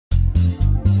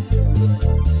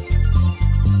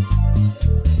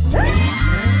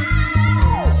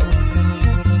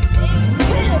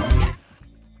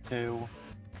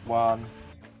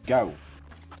Go.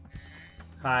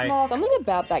 Hi. Mark, Something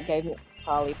about that gave me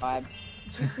Carly vibes.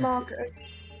 Mark,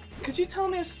 could you tell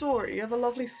me a story? You have a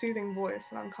lovely, soothing voice,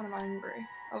 and I'm kind of angry.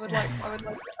 I would like.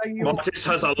 Marcus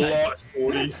has a lot of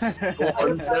stories. Go I on,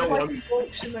 would tell like one. a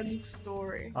Yorkshireman's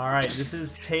story. Alright, this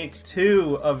is take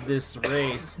 2 of this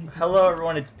race. Hello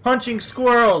everyone, it's Punching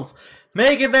Squirrels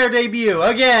making their debut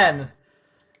again!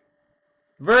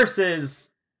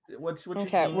 Versus... What's your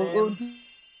Okay, team we'll name?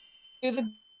 do the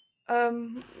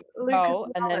Lucas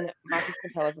go, and Alex. then Marcus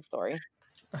can tell us a story.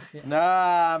 No,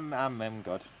 I'm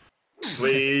good.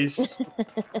 Please.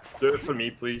 Do it for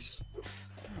me, please.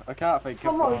 I can't think of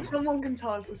Come on, one. someone can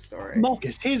tell us a story.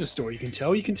 Marcus, here's a story you can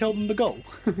tell. You can tell them the goal.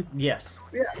 Yes.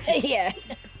 Yeah.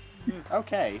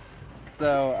 Okay,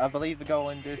 so I believe the goal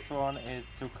in this one is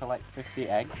to collect 50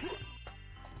 eggs.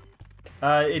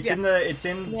 It's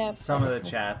Yeah. in Yeah. some of the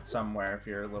chat somewhere if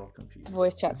you're a little confused.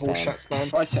 Voice chat spam. Voice chat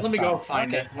spam. Let me go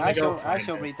find it. Let me go I find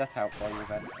shall it. read that out for you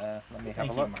then. Let me have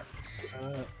Thank a you, look.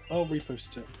 Marcus. I'll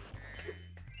repost it.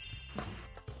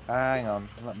 Hang on,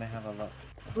 let me have a look.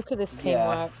 Look at this Yeah.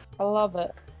 teamwork. I love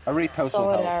it. A repost will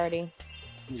help. Solidarity.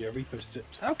 Yeah, repost it.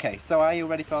 Okay, so are you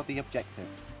ready for the objective?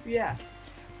 Yes.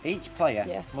 Each player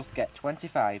Yeah. must get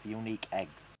 25 unique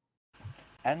eggs.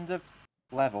 End of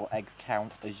level eggs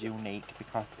count as unique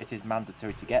because it is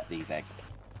mandatory to get these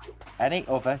eggs. Any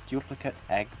other duplicate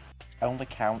eggs only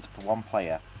count for one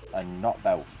player, and not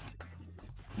both.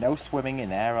 No swimming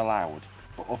in air allowed,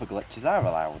 but other glitches are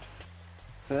allowed.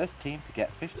 First team to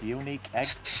get 50 unique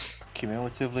eggs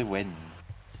cumulatively wins.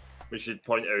 We should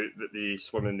point out that the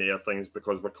swim in the air thing's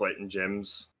because we're collecting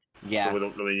gems. Yeah. So we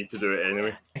don't really need to do it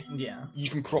anyway. Yeah. You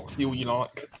can proxy all you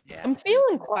like. I'm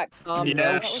feeling quite calm. Yeah. now.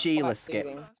 No That was Sheila quite skip.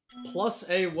 soothing. Plus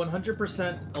a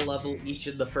 100% a level each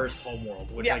in the first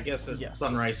homeworld, which Yeah. I guess is Yes.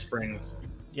 Sunrise Springs.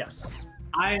 Yes.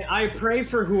 I pray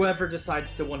for whoever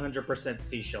decides to 100%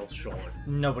 Seashell Shore.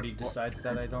 Nobody decides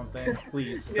that, I don't think.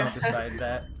 Please don't Yeah. decide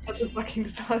that. That's a fucking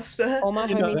disaster. All my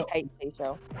You know, homies hate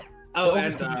Seashell. Oh, But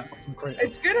and obviously fucking great.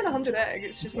 It's good in 100 egg.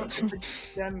 It's just not good for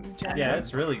gem. Yeah,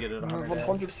 it's really good at 100.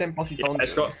 100% bossy Yeah, dungeon.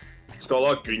 it's got a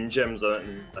lot of green gems in it,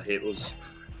 and I hate those.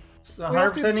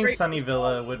 100%ing break- Sunny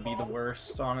Villa would be the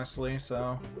worst, honestly,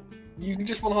 so... You can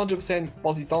just 100%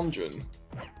 Bozzy's dungeon.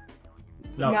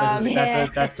 No, Nah,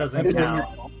 that doesn't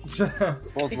count. Buzz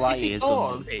Yes, Lightyear's it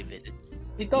done. does.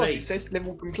 It does. Wait. It says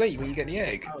level complete when you get the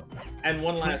egg. And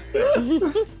one last thing.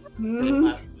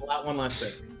 One last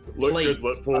thing. Look Please. good,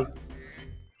 Lippo.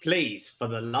 Please, for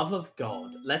the love of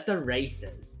God, let the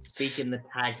racers speak in the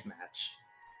tag match.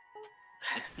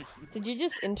 Did you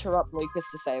just interrupt Lucas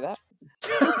to say that?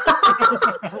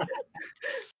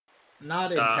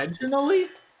 Not intentionally?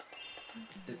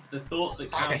 It's the thought that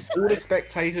Yes, counts. all the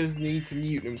spectators need to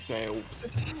mute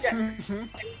themselves.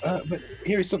 But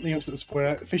here is something else that's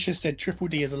where Fisher said Triple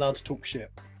D is allowed to talk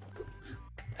shit.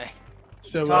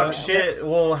 So Talk shit.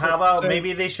 Well, how about so-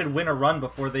 maybe they should win a run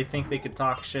before they think they could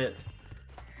talk shit.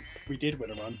 We did win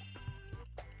a run.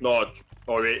 No,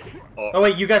 oh wait. Oh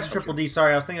wait, you guys are Triple D.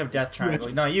 Sorry, I was thinking of Death Triangle.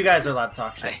 Yes. No, you guys are allowed to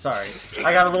talk shit. Sorry,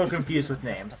 I got a little confused with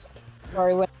names.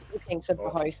 Sorry, when he thinks of the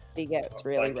host, he gets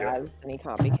really Thank you. razzed and he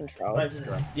can't be controlled.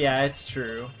 Yeah, it's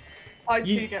true. I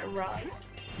too You- get razzed.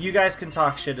 You guys can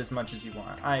talk shit as much as you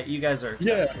want. You guys are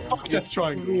Yeah, acceptable. fuck Death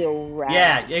Triangle. Real razz.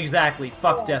 Yeah, exactly.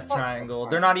 Fuck Oh, Death fuck Triangle.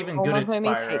 They're not even All good my at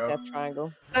homies hate Spyro. Death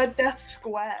Triangle. Death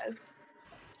squares.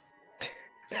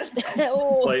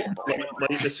 Oh. like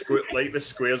the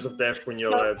squares of death when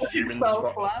you're streaming.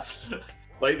 Fell flat.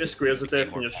 Like the squares of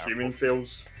death when your streaming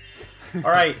fails. All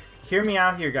right, hear me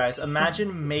out here, guys.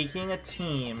 Imagine making a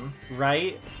team,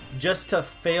 right, just to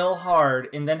fail hard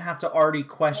and then have to already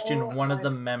question one of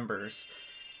the members.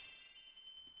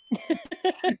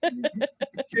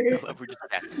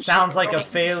 Sounds like a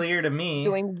failure to me.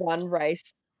 Doing one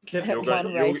race. Yoga-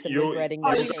 One race and yo- regretting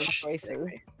yo- your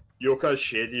choices. Yoka's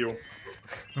shady.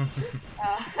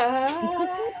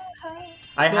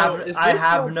 I So, is this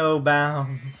have one- no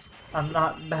bounds. I'm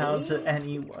not bound to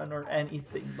anyone or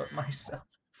anything but myself.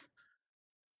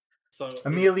 So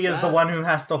Amelia's the that- one who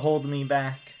has to hold me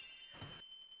back.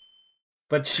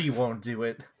 But she won't do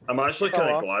it. I'm actually So kind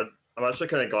of off. glad. I'm actually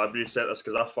kind of glad we set this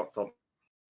because I fucked up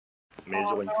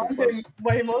amazingly. Oh, no, I'm doing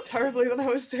way more terribly than I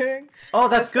was doing. Oh,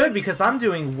 that's good because I'm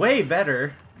doing way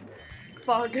better.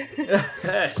 Fuck.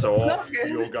 Piss off, Not good.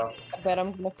 yoga. I bet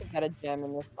I'm gonna forget a gem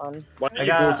in this one. Why don't I you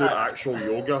got- go do actual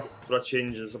yoga for a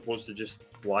change as opposed to just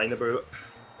lying about it?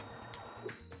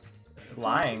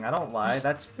 Lying, I don't lie.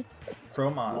 That's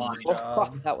Fromon's Oh job.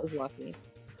 fuck, that was lucky.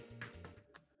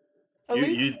 At You-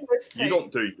 least you- in this You take,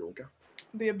 don't do yoga.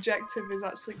 the objective is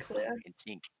actually clear.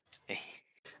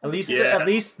 At least, Yeah. at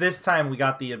least this time we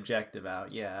got the objective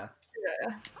out. Yeah. Yeah,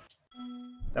 Yeah.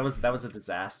 That was a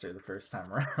disaster the first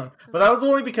time around. But that was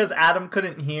only because Adam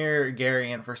couldn't hear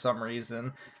Garion for some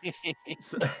reason.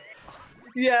 So,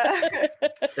 Yeah.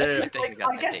 Hey, Like,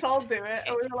 I guess I'll do it.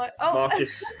 And we were like, oh.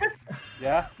 Marcus,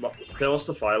 Yeah? tell us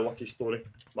the fire lucky story,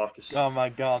 Marcus. Oh my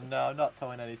god, no, I'm not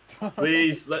telling any stories.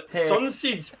 Please, Hey.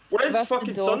 Sunseeds. Where's That's the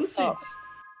fucking doorstop. Sunseeds?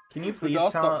 can you The please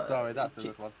doorstop tell? story, that's the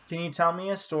good one. Can you tell me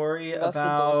a story That's the doorstop. Can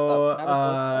I have a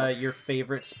about doorstop? your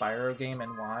favorite Spyro game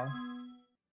and why?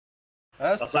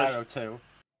 That's Spyro 2.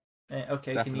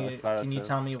 Okay, Definitely Spyro can you 2.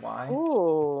 tell me why?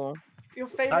 Ooh. Your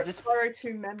favourite just- Spyro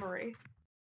 2 memory.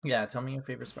 Yeah, tell me your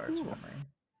favorite Spyro 2 Ooh. memory.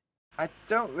 I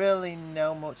don't really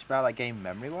know much about that game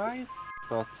memory-wise,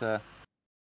 but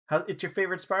It's your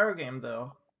favorite Spyro game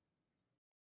though.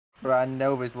 I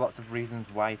know there's lots of reasons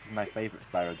why it is my favourite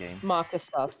Spyro game. Marcus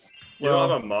Stuffs. Do you not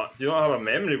have a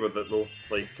memory with it though?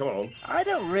 Like, come on. I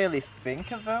don't really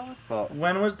think of those, but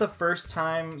When was the first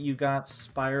time you got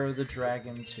Spyro the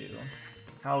Dragon 2?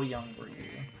 How young were you?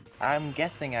 I'm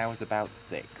guessing I was about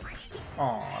 6.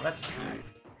 Aw, that's cute.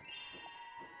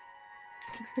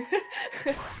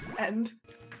 End.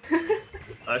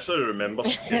 I actually remember.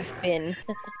 Finn.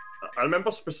 I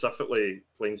remember specifically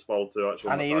playing Spyro 2 actually.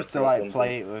 And I used to like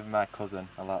play it with my cousin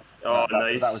a lot. Oh,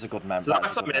 That's- nice. That was a good memory. So That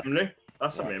that's was a a good memory.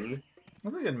 That's a Yeah. memory.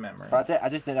 That's a good memory. But I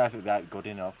just didn't know if it would be like, good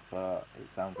enough, but it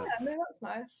sounded. Yeah, no, that's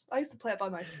nice. I used to play it by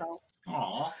myself.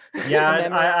 Aww. Yeah,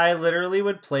 Memory. I literally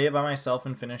would play it by myself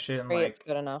and finish it in Three, it's like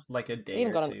good enough. a I day even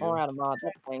or got an two. aura out of mod.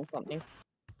 That's saying something.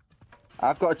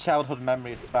 I've got a childhood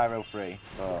memory of Spyro 3,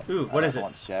 but Ooh, what I is don't it?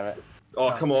 want to share it. Oh,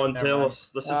 Oh, come on, never tell mind.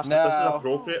 us. This is No.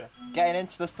 appropriate. Getting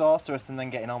into the sorceress and then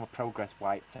getting all my progress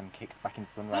wiped and kicked back in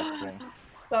Sunrise Spring.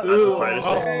 That's Ooh,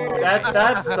 piracy.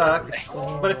 that sucks.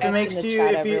 But if it That's makes in the you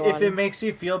chat, if it everyone. makes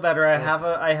you feel better, I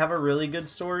have a really good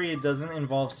story. It doesn't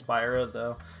involve Spyro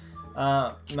though.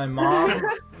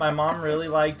 My mom really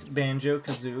liked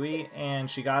Banjo-Kazooie, and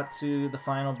she got to the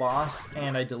final boss,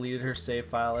 and I deleted her save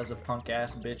file as a punk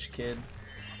ass bitch kid.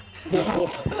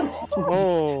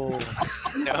 Oh,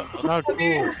 not cool.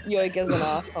 Yoga's an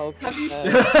asshole. Have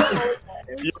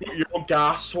you- You're a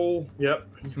gasshole. Yep.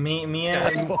 Me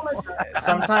and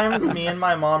sometimes me and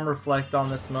my mom reflect on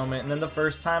this moment, and then the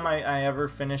first time I ever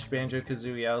finished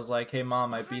Banjo-Kazooie, I was like, "Hey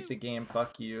mom, I beat the game.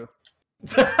 Fuck you."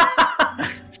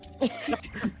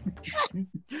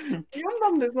 Your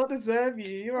mum does not deserve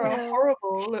you. You're a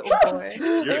horrible little boy.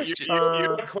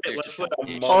 You're quite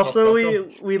literally a Also,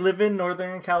 motherfucker. we live in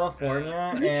Northern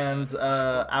California, and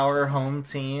our home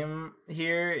team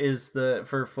here is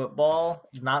for football,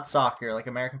 not soccer, like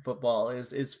American football, are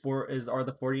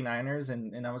the 49ers,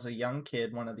 and I was a young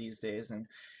kid one of these days, and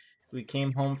we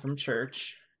came home from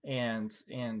church, and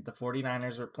the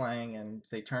 49ers were playing, and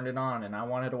they turned it on, and I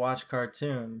wanted to watch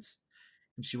cartoons,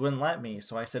 and she wouldn't let me,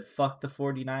 so I said, "Fuck the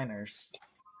 49ers."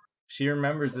 She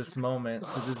remembers this moment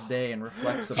to this day and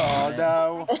reflects upon Oh it.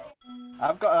 no!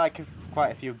 I've got like quite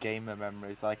a few gamer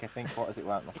memories. Like I think, what is it?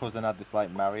 Like my cousin had this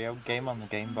like Mario game on the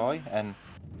Game Boy, and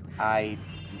I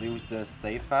used the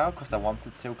save file because I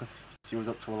wanted to, because she was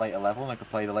up to a later level and I could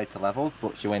play the later levels,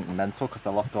 but she went mental because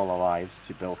I lost all her lives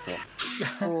she built up.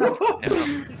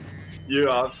 You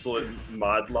absolute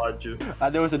mad lad, you.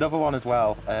 And there was another one as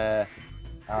well.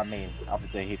 I mean,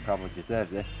 obviously he'd probably deserve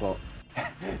this, but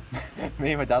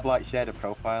me and my dad like shared a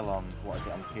profile on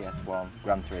on PS1,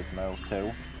 Gran Turismo 2.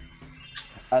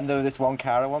 And there was this one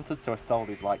car I wanted, so I sold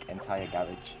his like entire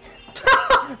garage.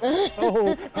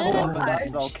 Oh, I sold my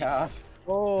dad's old cars.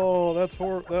 oh, that's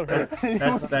horrible. That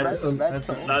hurts. That's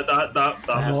mental.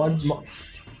 That was. Mod-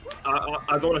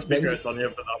 I don't want to speak out of turn here,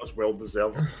 but that was well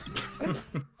deserved.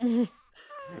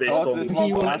 Based Oh, on this He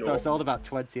one was- so I sold about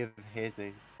 20 of his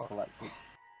he collected.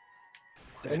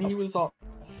 When he was like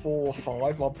 4 or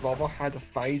 5, my brother had a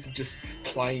phase of just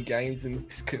playing games and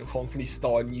just constantly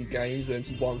starting new games, and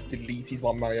he once deleted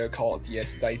my Mario Kart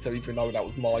DS data, even though that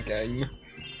was my game.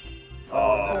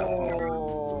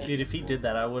 Oh. Dude, if he did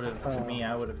that, I would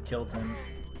have killed him.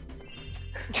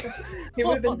 He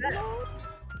would have been dead.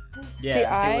 Yeah. See, it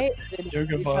I was-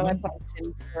 every time I play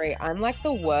Sims 3, I'm like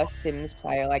the worst Sims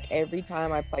player. Like every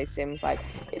time I play Sims, like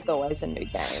it's always a new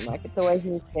game. Like it's always a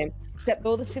new game. Except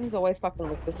all the Sims always fucking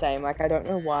look the same. Like I don't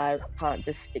know why I can't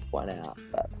just stick one out.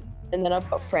 But and then I've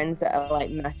got friends that are like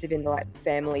massive into like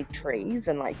family trees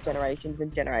and like generations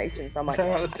and generations. I'm like,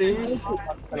 Talking about the Sims?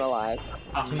 I'm alive.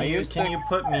 Can you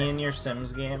put me in your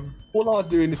Sims game? All I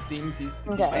do in The Sims is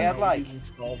to Okay. get I had, like- and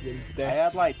starve them to I death.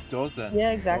 had like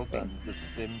dozens of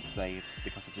Sim saves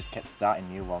because I just kept starting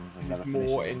new ones and This is never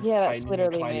more finishing them. Yeah, that's insane than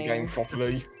literally playing the me. game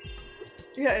properly.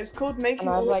 Yeah, it's called making And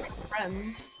I've, all like- your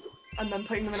friends and then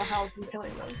putting them in a house and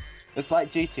killing them. It's like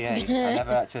GTA. I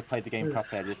never actually played the game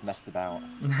properly. I just messed about.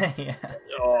 Yeah.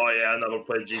 Oh yeah, I never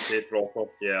played GTA proper.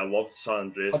 Yeah, I love San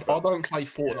Andreas. I don't play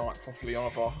Fortnite properly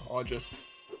either. I just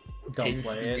Don't tend to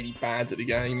play be it. really bad at the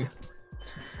game.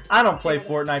 I don't play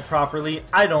Fortnite properly.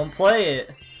 I don't play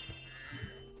it.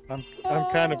 I'm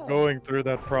kind of going through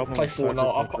that problem. I play with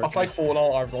Cyberpunk Fortnite. I play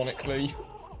Fortnite ironically.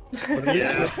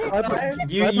 Yeah.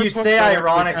 You say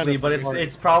ironically, but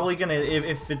it's probably gonna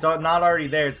if it's not already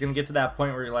there, it's gonna get to that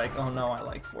point where you're like, oh no, I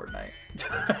like Fortnite.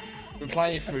 I've been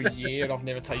playing it for a year and I've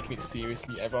never taken it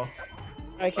seriously ever.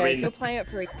 Okay, I mean- if you're playing it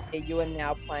for a year, you are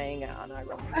now playing it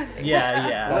unironically.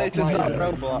 Yeah. Well, it's just Like,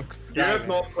 not Roblox. You have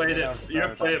not played Yeah, it. You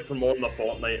have played it for more than a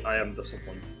fortnight. I am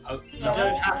disappointed. Oh, you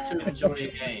don't have to enjoy a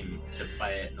game to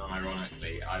play it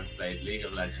non-ironically. I've played League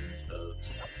of Legends for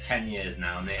 10 years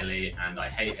now, nearly, and I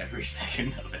hate every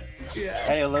second of it. Yeah.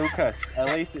 Hey Lucas,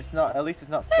 at least it's not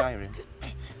Skyrim.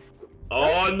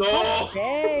 Oh no!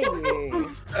 Dare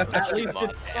you? At least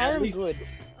it's I'm good.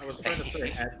 I was trying to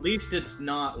say, at least it's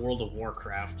not World of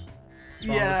Warcraft. What's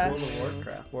wrong Yeah. with World of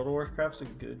Warcraft? World of Warcraft's a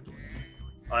good game.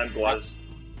 I'm glad it's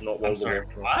not I'm World of sorry,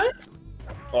 Warcraft.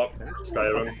 what? Oh,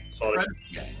 Skyrim. Sorry. Friend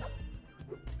game.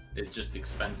 It's just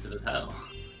expensive as hell.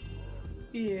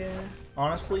 Yeah.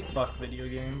 Honestly, fuck video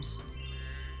games.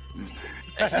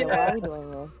 Yeah, why are we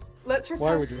doing this? Let's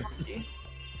Why return would to you? Rocky.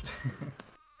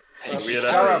 Weird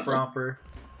Shut up, Romper.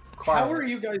 How are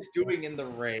you guys doing in the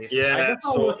race? Yeah, I guess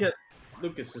I'll so- look at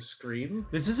Lucas's screen.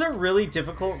 This is a really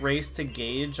difficult race to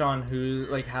gauge on who,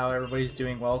 like, how everybody's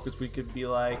doing well, because we could be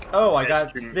like, oh, I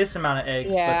got this amount of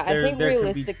eggs, Yeah, but there, I think there could be...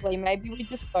 realistically, maybe we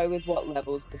just go with what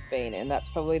levels we've been in. That's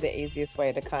probably the easiest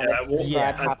way to kind of describe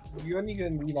yeah. how. You're only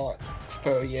going to be like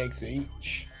 30 eggs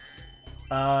each.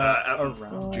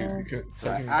 Around. Duplicate.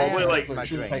 So Right, Probably like so it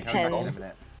shouldn't take too 10. long.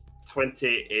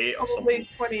 28 or Probably something.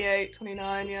 28,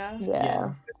 29, yeah.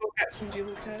 Yeah. We'll get some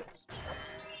duplicates.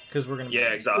 Because we're gonna be... Yeah,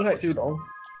 Doesn't exactly. take too long.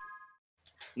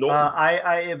 No,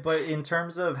 But in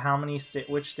terms of how many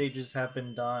which stages have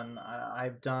been done,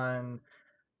 I've done,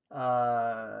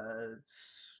 the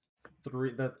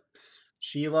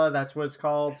Sheila, that's what it's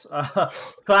called,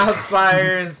 Cloud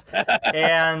Spires,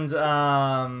 and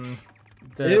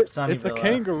the Sunny It's a Villa.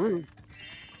 kangaroo.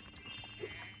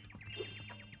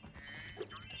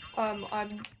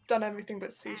 I've done everything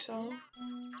but Seashell.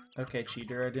 Okay,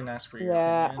 cheater, I didn't ask for your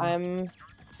Yeah, opinion.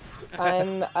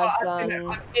 I've done.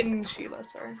 I'm in Sheila,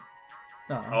 sorry.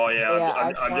 Oh yeah,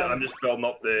 Yeah, I'm just building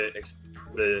up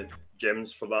the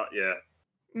gems for that. Yeah,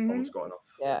 almost got enough.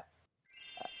 Yeah.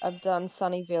 I've done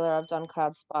Sunny Villa, I've done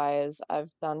Cloud Spires, I've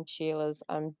done Sheila's,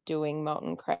 I'm doing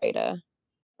Molten Crater.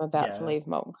 I'm about to Yeah. leave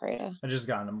Molten Crater. I just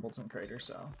got an Bolton Crater,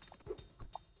 so...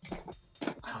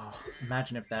 Oh,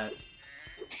 imagine if that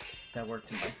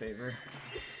worked in my favor.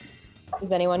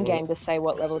 Is anyone game to say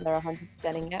what level they're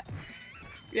 100%ing yet?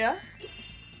 Yeah?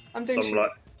 I'm doing Sheila.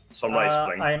 Sunrise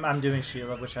Spring. I'm doing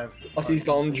Sheila, which I've... Ozzy's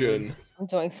Dungeon. I'm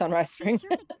doing Sunrise Spring.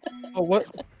 Oh, what?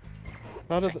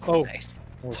 How did... Oh.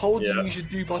 Told Yeah. you should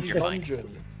do bloody You're fine.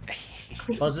 dungeon.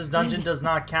 Buzz's Dungeon does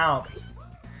not count.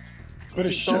 But it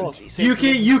should. does. It says You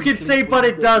can literally say, but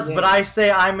it does. yeah. But I say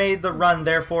I made the run,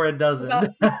 therefore it doesn't.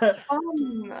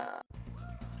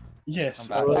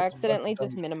 Yes. I accidentally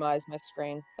just minimized my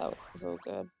screen. That was all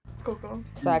good. Cool.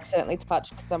 Because I accidentally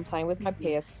touched, because I'm playing with my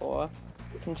PS4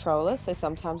 controller, so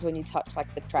sometimes when you touch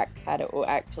like the trackpad, it will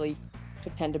actually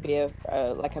pretend to be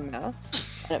like a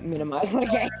mouse, and it minimized my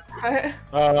game.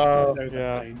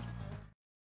 Yeah.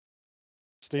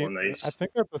 Steam. nice. I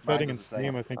think that's a setting in does the same.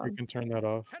 Steam. I think you can turn that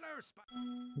off.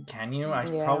 Can you? I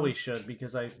Yeah. probably should,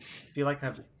 because I feel like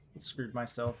I've screwed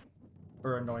myself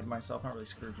or annoyed myself. Not really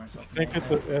screwed myself. I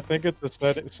think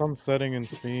it's some setting in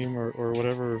Steam or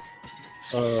whatever,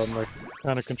 like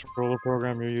kind of controller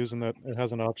program you're using that it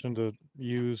has an option to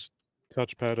use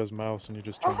touchpad as mouse, and you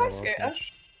just turn hi, that off. Skater. and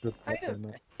it's good How you for doing?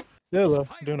 that. Yeah, hello.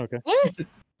 Doing okay.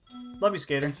 Love you,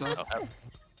 Skater. Oh,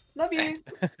 Love you.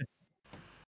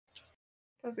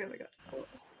 Where's the other guy?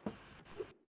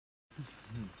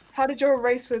 How did your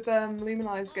race with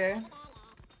Luminize go?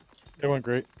 It went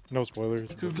great. No spoilers.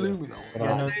 It's with Lumino.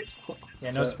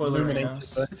 No spoiler.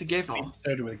 Together.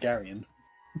 Soda with Garion.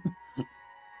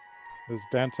 There's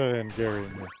Danta and Gary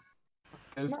in there.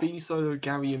 And Speedy Solo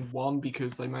Gary in one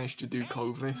because they managed to do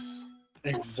Coveless.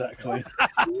 Exactly.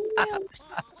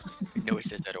 No, he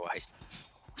says otherwise.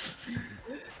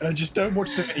 Just don't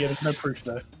watch the video. There's no proof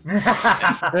there.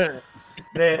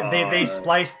 They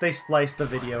spliced the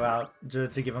video out to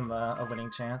give him a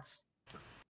winning chance.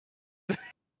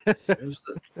 They're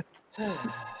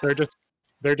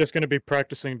just going to be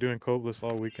practicing doing codeless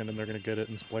all weekend, and they're going to get it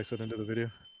and splice it into the video.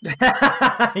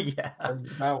 Yeah.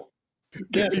 About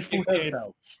Get me 48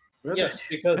 hours. Yes,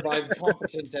 because I'm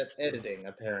competent at editing,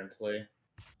 apparently.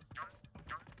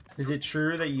 Is it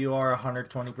true that you are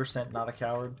 120% not a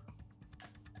coward?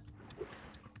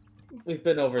 We've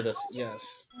been over this, yes.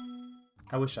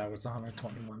 I wish I was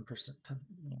 121%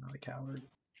 not a coward,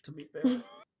 to be fair.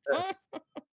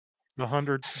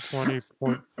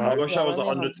 120.5. I wish I was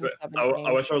only 100.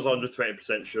 I wish I was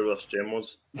 120% sure this gem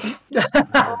was.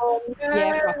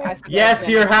 Yes,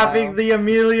 you're having the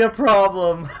Amelia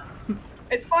problem.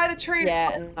 It's by the tree.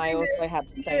 Yeah, and I also have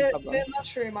the same problem. Near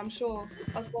mushroom, I'm sure.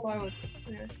 That's what I was.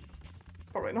 Yeah. It's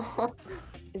probably not.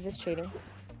 Is this cheating?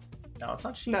 No, it's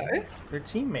not cheating. No. They're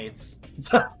teammates.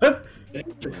 I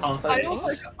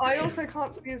also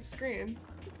can't see his screen.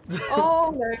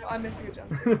 Oh no, I'm missing a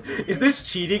jump. Is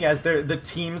this cheating as the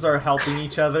teams are helping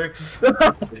each other?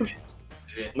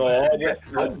 No,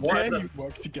 How dare you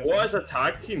work together? what is a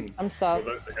tag team? I'm without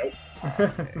subs. the help?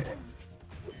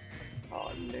 Oh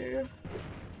no.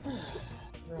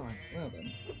 Right, well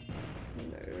then.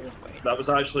 No. That was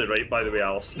actually right, by the way,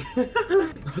 Alison.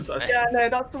 That was actually- Yeah, no,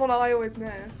 that's the one I always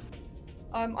miss.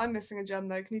 I'm missing a gem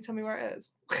though. Can you tell me where it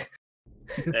is?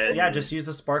 Yeah, just use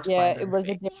the sparks Yeah, finder. it was a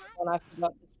different one. I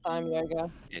forgot this time,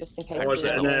 Yoga. Just in case. Was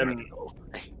it you in, know.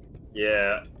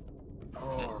 yeah.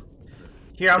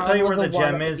 Here, I'll tell you where was the the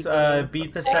one gem at the is. beginning.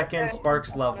 Beat the second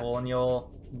sparks level, and you'll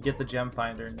get the gem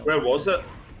finder. And Where was it?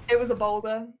 It was a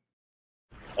boulder.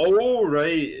 Oh,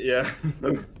 right, yeah.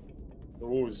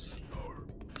 Those.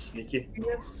 Sneaky.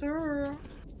 Yes, sir.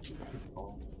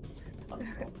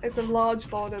 It's a large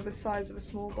boulder the size of a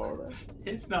small boulder.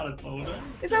 It's not a boulder.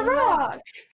 It's a rock!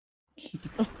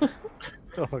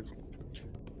 Dog.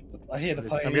 I hear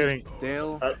the I'm getting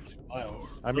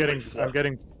smiles. I'm getting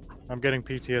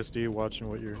PTSD watching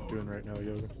what you're doing right now,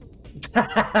 Yoga.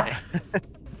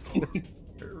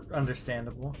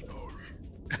 Understandable.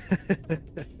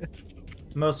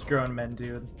 Most grown men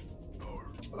do.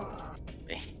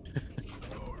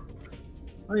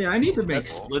 Oh yeah, I need to make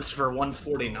splits for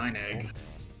 149 egg.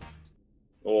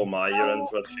 Oh my, you're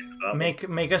into it. That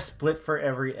Make a split for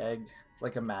every egg,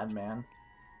 like a madman.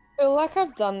 I feel like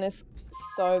I've done this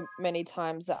so many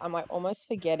times that I'm like almost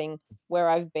forgetting where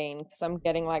I've been because I'm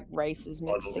getting like races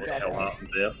What mixed the hell together. happened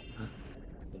there?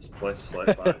 This place like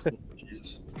that.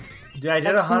 Jesus. Dude, I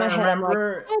did Like, in my 100. head, I'm like,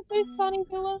 Remember? "Oh, dude, Sunny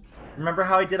Villa." Remember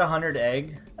how I did 100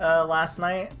 egg last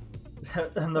night?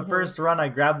 In the first run, I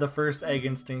grabbed the first egg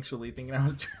instinctually, thinking I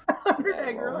was doing a 100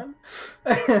 egg run.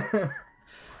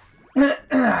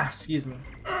 Excuse me.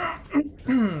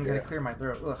 Gotta clear my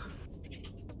throat. Ugh.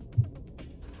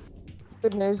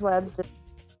 Good news, lads.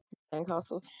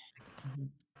 Sandcastles.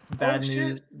 Bad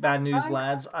shit. Bad news,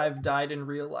 lads. I've died in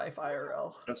real life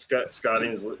IRL. That's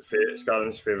Scarling's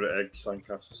favourite egg,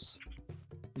 sandcastles.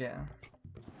 Yeah.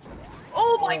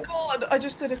 Oh my god! I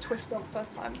just did a twist jump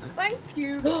first time. Thank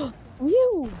you!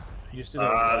 Whew! You just did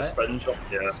The a spin jump,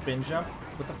 yeah. spin jump?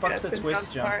 What the fuck's Yeah, a spin twist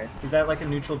jump, jump? sorry. Is that like a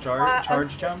neutral I'm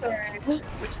charge so jump? Sorry.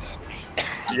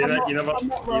 You never, I'm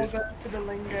not well versed in the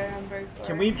lingo, I'm very sorry.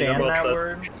 Can we know ban about that the-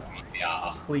 word?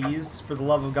 Yeah. Please, for the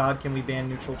love of God, can we ban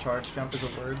neutral charge jump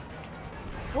as a word?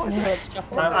 What, is No, it? it's just-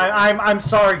 I'm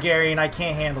sorry, Gary, and I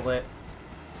can't handle it.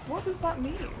 What does that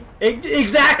mean?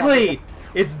 Exactly!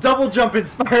 It's double jump in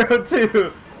Spyro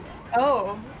 2!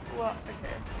 Oh, well,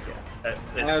 okay,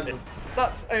 yeah. it's,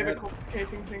 That's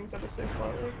overcomplicating things ever so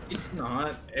slightly. It's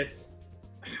not. It's.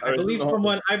 I I believe don't know.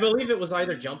 someone. I believe it was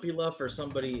either Jumpy Luff or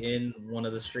somebody in one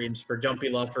of the streams for Jumpy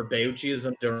Luff or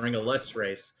Bayuchism during a Let's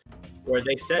Race, where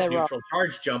they said They're wrong. neutral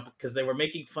charge jump because they were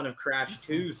making fun of Crash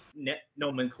 2's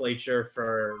nomenclature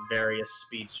for various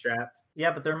speed strats. Yeah,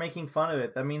 but they're making fun of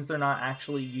it. That means they're not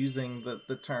actually using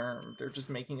the term. They're just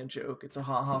making a joke. It's a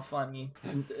ha-ha funny.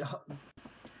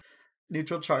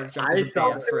 Neutral charge jump is a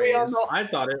banned phrase. I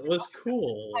thought it was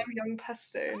cool. I'm young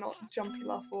pesto, not Jumpy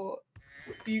Luff or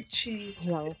Bucci.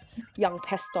 Young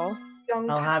pesto. Young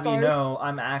I'll have pesto. you know,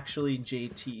 I'm actually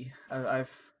JT.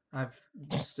 I've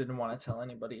just didn't want to tell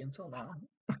anybody until now.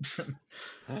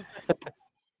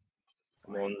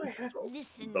 Come on,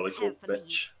 Billy Goat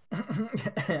bitch.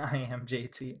 I am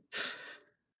JT.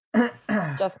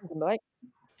 Justin Timberlake.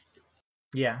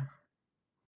 Yeah.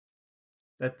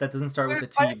 That doesn't start with a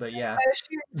T, but yeah. I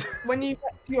assume when you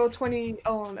get to your 20.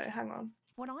 Oh no, hang on.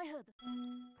 When I heard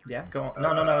Yeah, go on.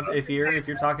 No. If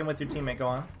you're talking with your teammate, go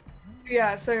on.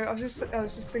 Yeah, so I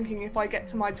was just thinking if I get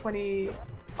to my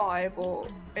 25, or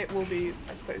it will be,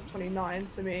 I suppose, 29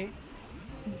 for me.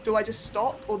 Do I just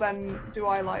stop, or then do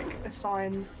I like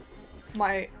assign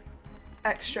my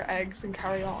extra eggs and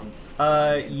carry on?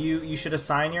 You should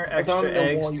assign your don't extra know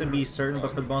eggs why to you- be certain,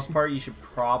 but for the most part, you should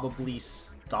probably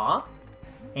stop.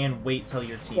 and wait till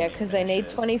your team. Yeah, because they need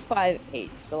 25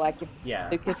 each. So like if Yeah.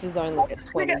 Lucas is only at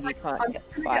 20, you can't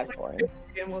get 5 for him.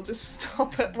 And we'll just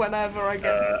stop it whenever I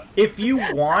get. If you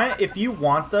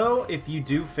want though, if you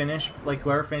do finish, like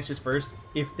whoever finishes first,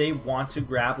 if they want to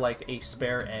grab like a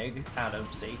spare egg out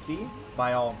of safety,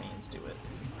 by all means do it.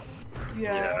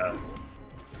 Yeah.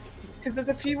 Because there's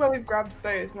a few where we've grabbed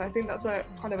both, and I think that's a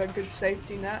kind of a good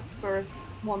safety net for if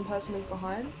one person is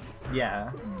behind.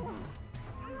 Yeah.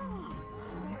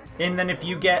 And then if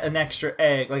you get an extra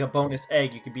egg, like a bonus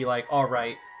egg, you could be like, all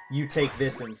right, you take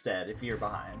this instead if you're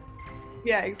behind.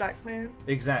 Yeah, exactly.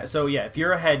 Exactly. So yeah, if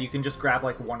you're ahead, you can just grab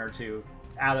like 1 or 2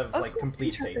 out of That's like an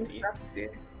complete interesting safety. strategy.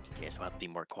 Yes, we'll have to be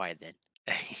more quiet then.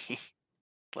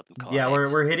 Let them call Yeah,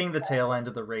 eggs. we're hitting the tail end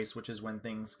of the race, which is when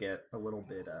things get a little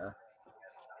bit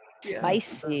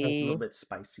Spicy. a little bit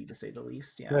spicy to say the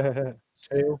least. Yeah.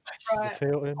 Tail. Right. The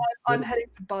tail end. I'm heading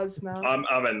to Buzz now.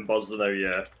 I'm in Buzz now,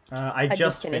 yeah. I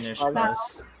just finished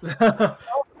Buzz. this.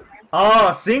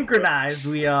 Oh, synchronized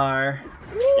we are.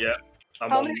 Yeah.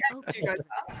 How many eggs do you guys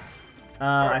have?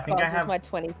 I think I Buzz is have. my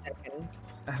 22nd.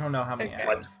 I don't know how many. Okay. I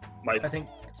have. My I think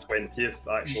 20th,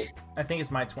 actually. I think it's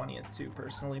my 20th too,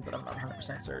 personally, but I'm not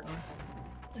 100% certain.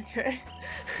 Okay.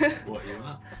 What are you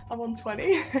at? I'm on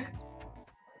 20.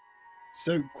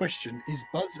 So, question: is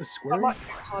Buzz a I squirrel? might be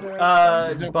harder.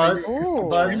 Is that Buzz why Ooh.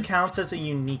 Buzz counts as a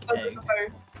unique Buzz egg is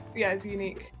both. Yeah, it's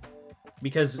unique.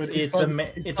 because But is it's a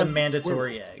Buzz- is it's a Buzz a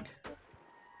mandatory egg.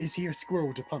 Is he a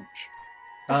squirrel to punch?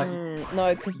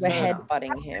 No, because we're no.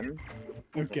 headbutting him.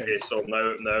 Okay. Okay, so now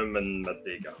I'm in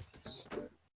midday gaps.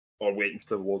 Or waiting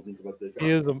to load into midday gaps. He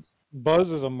is a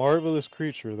Buzz is a marvelous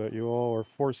creature that you all are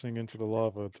forcing into the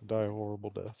lava to die a horrible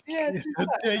death. Yeah, Yes, how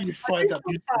dare you find that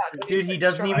beautiful creature? Dude, he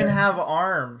doesn't even have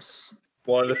arms.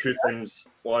 One of the few times.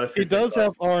 He does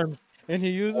have arms, and he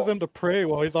uses them to pray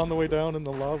while he's on the way down in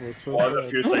the lava. It's so One of the sad.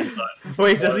 few times that.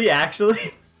 Wait, does he actually?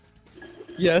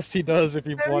 Yes, he does. If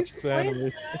you Very watch the funny.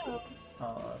 anime.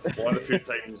 Oh, that's One of the few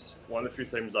times. One of the few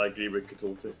times I agree with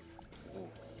Kuchel.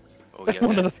 Oh,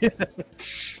 One yeah. of the...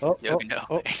 oh, Yoga,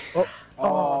 no.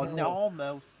 Oh, no,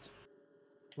 almost.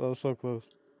 That was so close.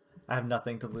 I have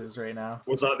nothing to lose right now.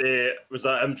 Was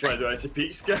that him trying to do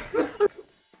anti-peak scam?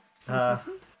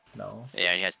 No.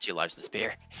 Yeah, he has 2 lives to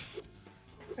spare.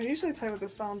 I usually play with the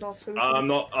sound off, so this I'm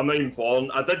not even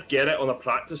bothering. I did get it on a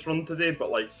practice run today,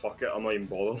 but like, fuck it, I'm not even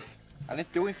bothering. And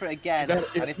it's doing for it again, You got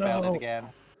it, and it failed it no. again.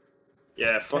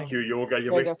 Yeah, fuck you, Yoga.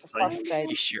 You're Yoga, wasting for time. fuck's sake.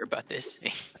 You sure about this?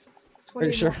 Are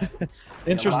you sure?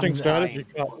 Interesting last strategy.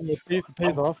 time. It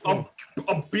pays off. I'm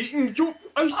beating you.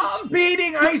 I'm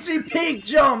beating Icy Peak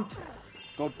Jump!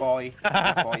 Good boy.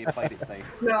 Good boy, you played it safe.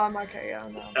 No, I'm okay, yeah,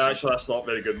 no. Actually, that's not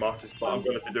very good, Marcus, but I'm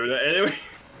going to be doing it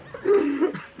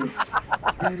anyway.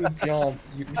 Good job.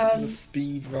 You Um, a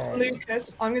speed run.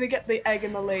 Lucas, I'm gonna get the egg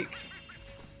in the lake.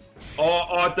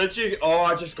 Oh, did you? Oh,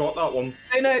 I just got that one.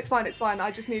 No, it's fine, it's fine.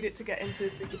 I just need it to get into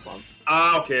this one.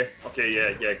 Okay,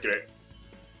 yeah, great.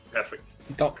 Perfect.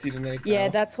 Deducted an egg. Yeah,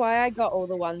 now. that's why I got all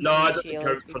the ones. No, in I the didn't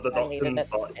shields, count for because I needed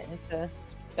deducting, it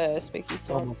but into Spooky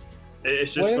Swamp.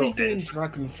 it's just Why are for we doing ends.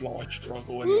 Dragonfly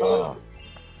struggle anyway?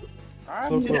 I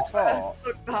So just thought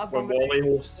Look, that When abomination. Wally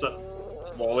hosts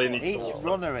it, Wally needs to each host it.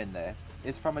 runner in this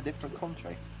is from a different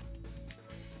country.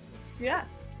 Yeah,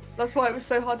 that's why it was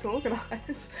so hard to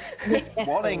organise.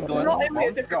 One England, Not only a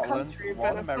one different Scotland, country, one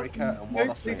but a America, fucking and one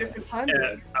mostly Australia. different time Yeah,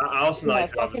 zone. Alison and I Yeah,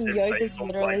 could have the fucking same Yoga's time, so I'm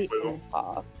literally fine with in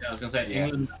path. Yeah, I was gonna say Yeah.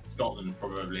 England and Scotland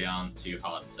probably aren't too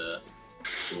hard to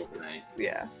coordinate.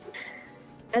 Yeah.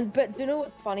 But do you know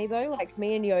what's funny though? Like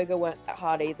me and Yoga weren't that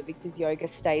hard either because Yoga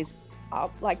stays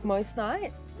up like most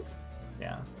nights.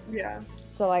 Yeah. Yeah.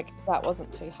 So like that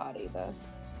wasn't too hard either.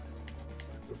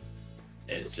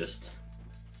 It's just.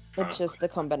 It's just the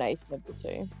combination of the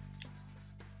two.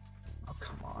 Oh,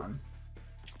 come on.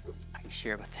 Are you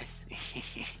sure about this?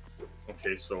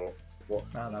 Okay, so what?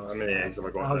 No, that How was many eggs have I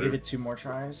got I'll now? give it 2 more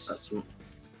tries. That's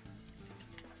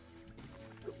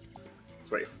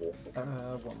 24.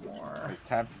 1 more. It's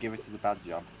time to give it to the bad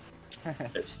job.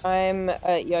 It's I'm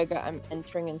Yoga. I'm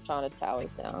entering Enchanted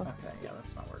Towers now. Okay, yeah,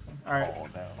 that's not working. Alright. Oh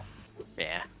no.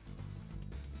 Yeah.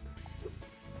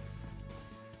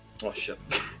 oh shit.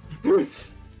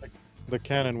 The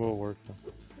cannon will work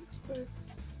though.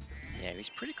 Yeah, he's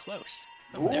pretty close.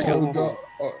 Ooh. Oh, there Oh, you we got.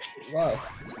 Oh, wow.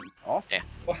 Awesome. Yeah.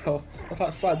 Well, I thought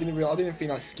to say, I didn't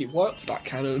think that skip worked for that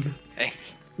cannon. Hey,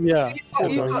 Yeah.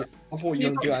 You've got, I thought you you've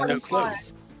were got doing it 25.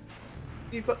 close.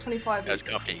 You've got 25. I was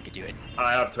confident you could do it.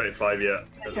 I have 25 yet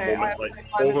at Okay, the I moment. have Like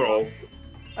 25 as overall,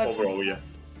 well. overall, yeah.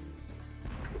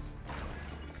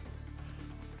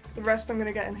 The rest I'm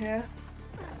gonna get in here.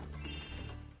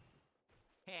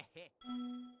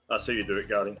 That's how you do it,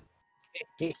 Gary.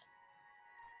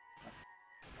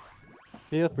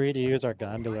 Feel free to use our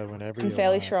gondola whenever I'm you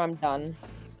fairly want. sure I'm done.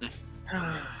 Okay,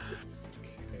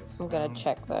 I'm gonna so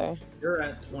check though. You're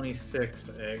at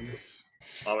 26 eggs.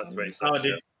 I'm at 26. Oh, yeah.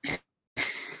 dude.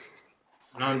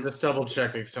 I'm just double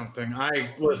checking something.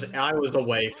 I was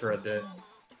away for a bit.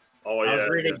 Oh I yeah.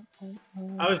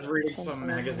 was reading some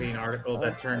magazine article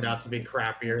that turned out to be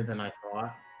crappier than I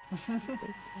thought. I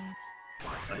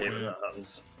hate when that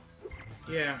happens.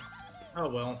 Yeah. Oh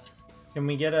well. Can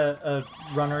we get a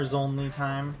runners only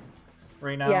time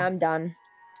right now? Yeah, I'm done.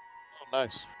 Oh,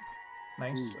 nice.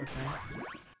 Nice. Okay.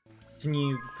 Can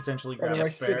you potentially grab a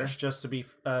Otherwise spare finished. just to be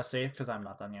safe? Because I'm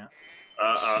not done yet.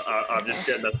 I'm just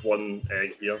getting this one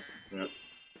egg here. Yeah.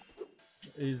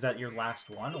 Is that your last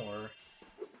one, or?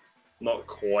 Not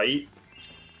quite.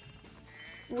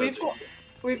 We've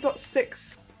got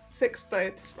six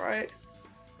boats, right?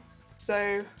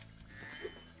 So,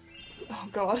 oh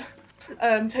god,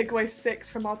 take away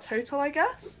 6 from our total, I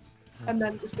guess, and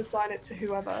then just assign it to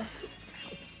whoever.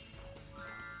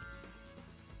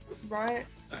 Right?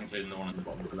 Including the one at the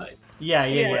bottom of the lake. Yeah.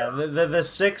 Yeah. The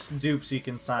 6 dupes you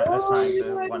can assign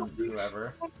to one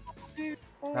whoever.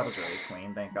 That was really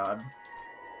clean, thank God.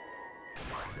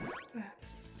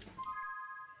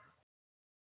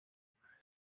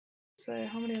 So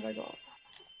how many have I got?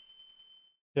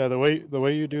 Yeah, the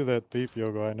way you do that thief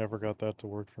yoga, I never got that to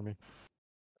work for me.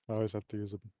 I always have to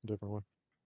use a different one.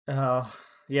 Oh,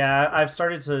 yeah, I've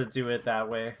started to do it that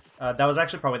way. That was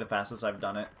actually probably the fastest I've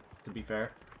done it, to be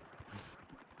fair.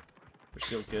 Which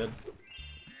feels good.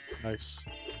 Nice.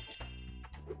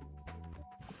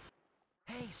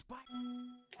 Hey, Spy.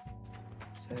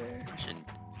 So Should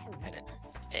had an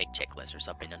egg checklist or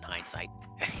something in hindsight.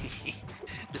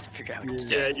 Just to figure out.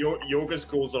 Yeah, yoga's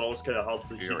goals are always kind of hard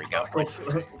to Here we keep go. track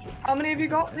of. how many have you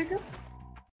got, Lucas?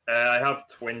 I have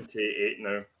 28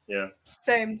 now. Yeah.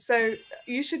 Same. So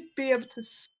you should be able to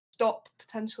stop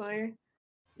potentially.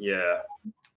 Yeah.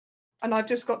 And I've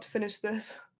just got to finish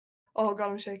this. Oh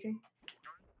god, I'm shaking.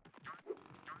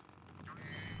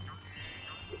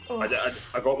 Oh.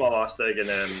 I got my last egg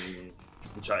in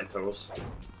Chatty Towers.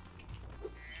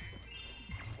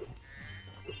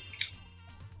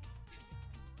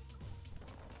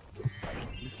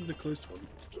 This is a close one.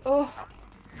 Oh,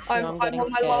 I'm I'm on getting my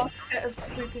scared. last bit of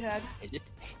sleepyhead. Is it?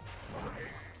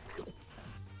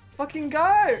 Fucking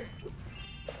go!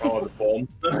 Oh, the bomb.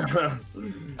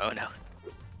 Oh no.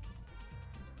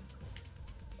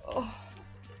 Oh.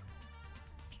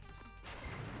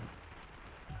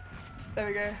 There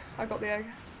we go. I got the egg.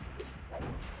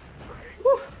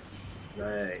 Whew.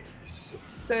 Nice.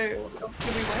 So,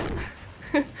 did we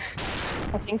win?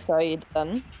 I think so. You're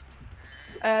done.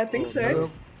 I think so.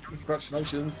 Well,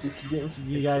 congratulations if you get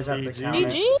You guys have to count it.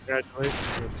 GG.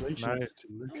 Congratulations Nice. to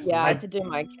Lucas. Yeah, I had to do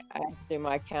my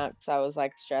count because I was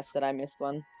like stressed that I missed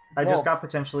one. I just Oh. got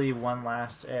potentially one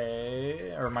last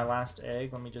egg, or my last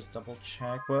egg. Let me just double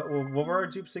check. What were our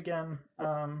dupes again,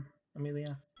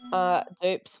 Amelia?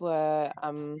 Dupes were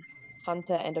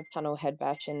Hunter, End of Tunnel,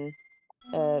 Headbash, and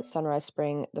Sunrise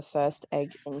Spring. The first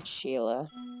egg and Sheila.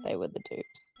 They were the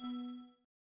dupes.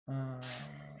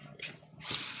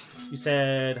 You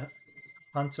said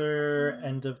Hunter,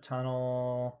 End of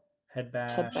Tunnel,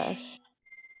 Headbash. Headbash.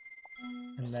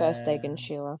 And First egg then and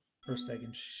Sheila. First egg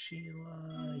and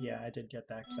Sheila. Yeah, I did get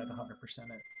that because I had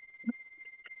 100%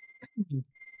 it.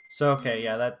 So okay,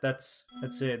 yeah, that's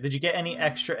it. Did you get any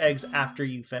extra eggs after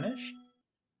you finished?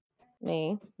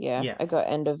 Me, yeah. Yeah. I got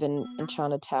End of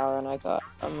Enchanted Tower, and I got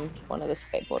one of the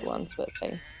skateboard ones, but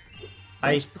they.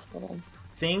 I finished before then.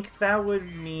 think that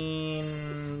would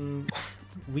mean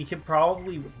we could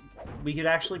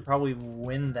actually probably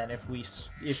win then if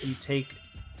you take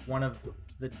one of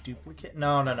the duplicate.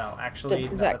 No. Actually,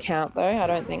 Does no, that count though? I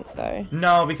don't think so.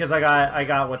 No, because I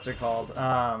got what's it called?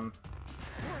 I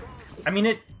mean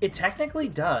it technically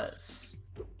does.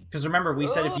 Because remember we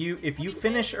said if you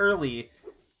finish early,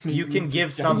 you can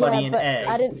give somebody an but egg.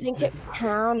 I didn't think it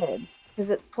counted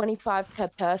because it's 25 per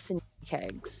person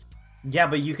eggs. Yeah,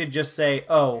 but you could just say,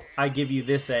 "Oh, I give you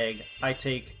this egg. I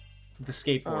take the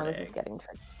skateboard This egg." is getting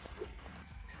tricky.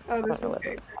 Oh, this I don't know is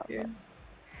good. whether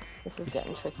This is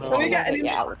getting tricky. Can we get any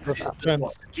yeah. It's the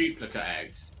duplicate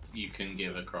eggs you can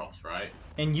give across, right?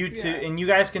 And you two, Yeah. and you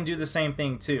guys can do the same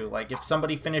thing too. Like if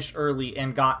somebody finished early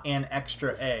and got an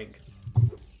extra egg.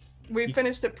 We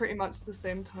finished at pretty much the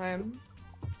same time.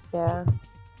 Yeah.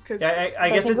 Because I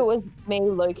So guess think it was me,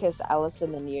 Lucas,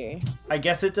 Allison, and you. I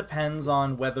guess it depends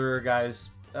on whether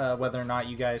or not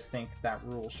you guys think that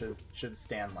rule should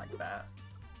stand like that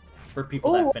for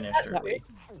people Ooh, that finished okay. early.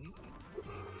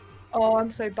 Oh, I'm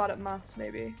so bad at maths,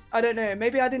 maybe. I don't know.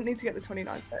 Maybe I didn't need to get the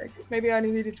 29th egg. Maybe I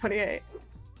only needed 28.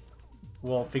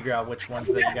 we'll figure out which ones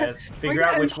that you guys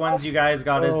you guys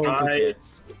got as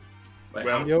duplicates. Well,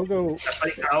 Yogo, I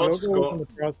think Alice Yogo was got in the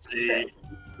process. the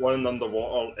one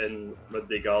underwater in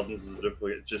Midday Gardens as a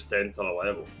duplicate just to enter a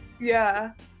level.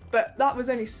 Yeah, but that was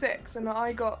only 6, and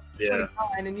I got Yeah.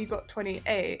 29, and you got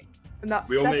 28, and that's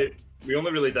We 7.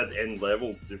 only really did end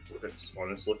level duplicates,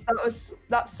 honestly.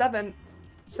 That's 7.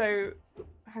 So,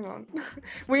 hang on.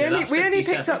 we Yeah, only that's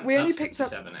picked up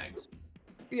 57 eggs.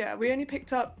 Yeah, we only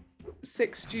picked up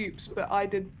 6 dupes, but I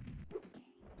did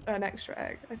an extra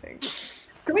egg, I think.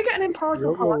 Can we get an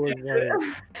impartial party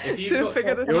If you to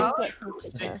figure this out? like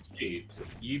 6 dupes,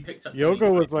 you picked up.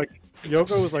 Yogo was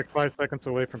like 5 seconds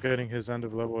away from getting his end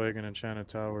of level egg in Enchanted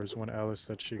Towers when Alice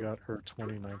said she got her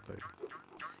 29th egg.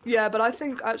 Yeah, but I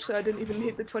think actually I didn't even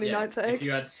need the 29th egg. If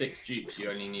you had 6 dupes, you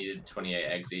only needed 28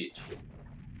 eggs each.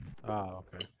 Ah,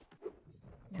 okay.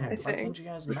 I think.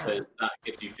 Because that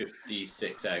gives you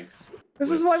 56 eggs. This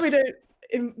is why we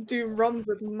don't do runs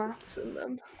with maths in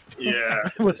them. Yeah.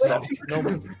 No It was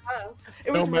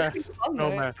really maths. fun, No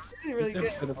though. maths. Really This good.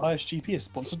 episode of ISGP is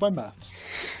sponsored by maths.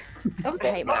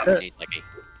 Okay, Needs like a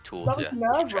tool That to was keep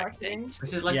nerve track of wracking. things.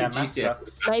 This is like Yeah, a math GCF.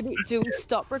 sucks. maybe do we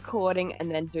stop recording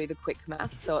and then do the quick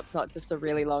math so it's not just a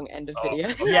really long end of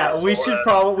video? Yeah, we should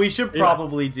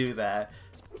probably do that.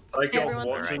 Thank you all Everyone,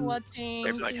 for thanks for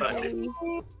watching.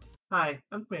 watching. Hi,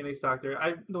 I'm Meanies Doctor.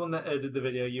 I'm the one that edited the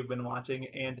video you've been watching,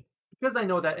 and because I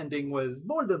know that ending was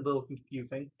more than a little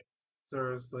confusing,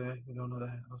 seriously, I don't know the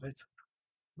half of it.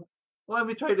 Let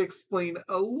me try to explain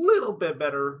a little bit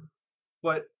better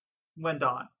what went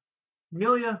on.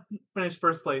 Amelia finished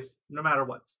first place no matter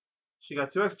what. She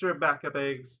got 2 extra backup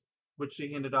eggs, which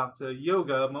she handed off to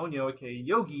Yogamoanyo, aka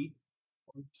Yogi,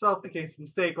 himself in case of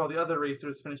mistake, while the other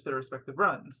racers finished their respective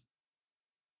runs.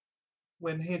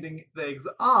 When handing the eggs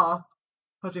off,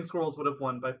 Punching Squirrels would have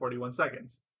won by 41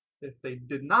 seconds. If they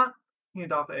did not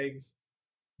hand off eggs,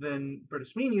 then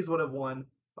British Meanies would have won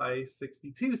by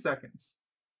 62 seconds.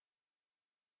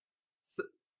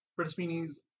 British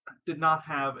Meanies did not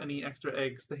have any extra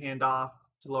eggs to hand off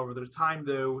to lower their time,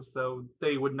 though, so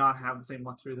they would not have the same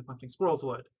luxury the Punching Squirrels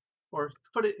would. Or, to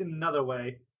put it in another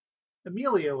way,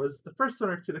 Amelia was the first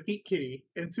runner to defeat Kitty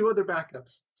and 2 other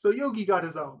backups, so Yogi got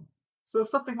his own. So if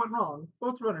something went wrong,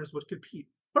 both runners would compete.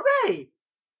 Hooray!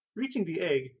 Reaching the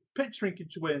egg, pit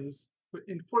shrinkage wins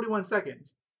in 41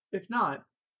 seconds. If not,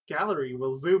 gallery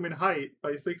will zoom in height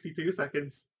by 62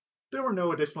 seconds. There were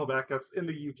no additional backups in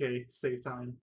the UK to save time.